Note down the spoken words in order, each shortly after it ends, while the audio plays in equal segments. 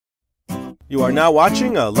You are now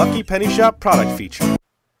watching a Lucky Penny Shop product feature.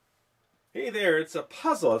 Hey there, it's a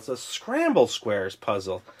puzzle. It's a Scramble Squares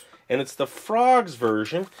puzzle. And it's the frogs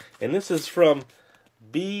version. And this is from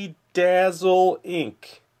Dazzle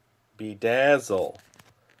Inc. Dazzle.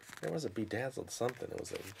 There was a Dazzled something. It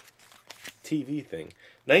was a TV thing.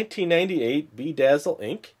 1998, Dazzle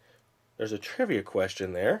Inc. There's a trivia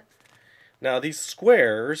question there. Now these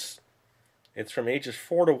squares, it's from ages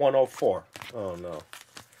 4 to 104. Oh no.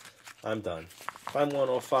 I'm done. If I'm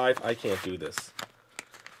 105, I can't do this.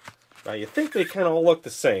 Now you think they kind of all look the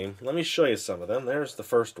same. Let me show you some of them. There's the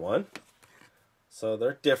first one. So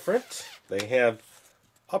they're different. They have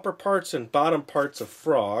upper parts and bottom parts of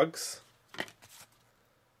frogs.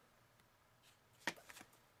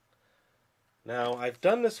 Now I've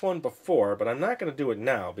done this one before, but I'm not going to do it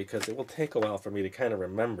now because it will take a while for me to kind of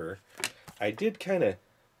remember. I did kind of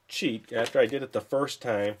cheat after I did it the first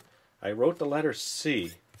time. I wrote the letter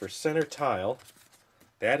C for center tile.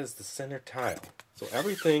 That is the center tile. So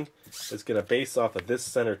everything is going to base off of this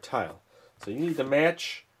center tile. So you need to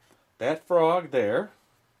match that frog there,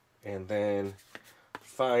 and then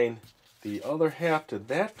find the other half to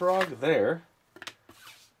that frog there,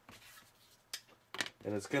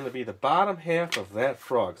 and it's going to be the bottom half of that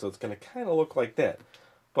frog. So it's going to kind of look like that.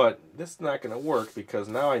 But this is not going to work because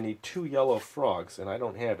now I need 2 yellow frogs, and I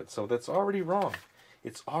don't have it. So that's already wrong.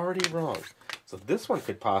 It's already wrong. So this one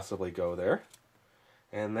could possibly go there.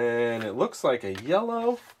 And then it looks like a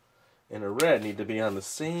yellow and a red need to be on the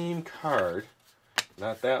same card.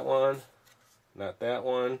 Not that one. Not that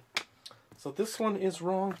one. So this one is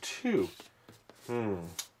wrong too. Did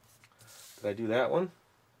I do that one?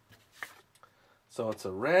 So it's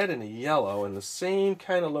a red and a yellow in the same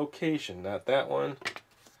kind of location. Not that one.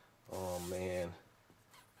 Oh man.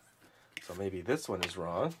 So maybe this one is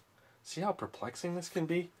wrong. See how perplexing this can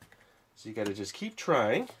be? So you got to just keep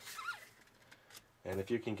trying. And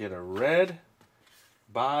if you can get a red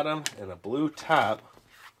bottom and a blue top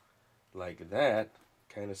like that,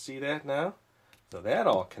 kind of see that now? So that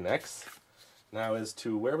all connects. Now as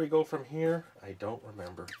to where we go from here, I don't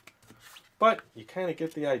remember. But you kind of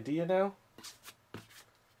get the idea now.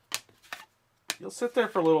 You'll sit there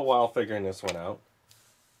for a little while figuring this one out.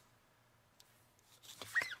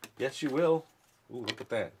 Yes, you will. Ooh, look at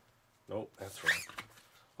that. Nope, that's wrong.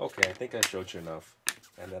 Okay, I think I showed you enough.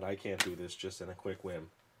 And that I can't do this just in a quick whim.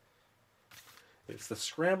 It's the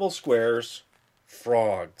Scramble Squares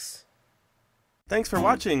Frogs. Thanks for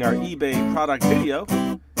watching our eBay product video.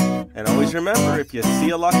 And always remember, if you see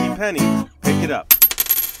a lucky penny, pick it up.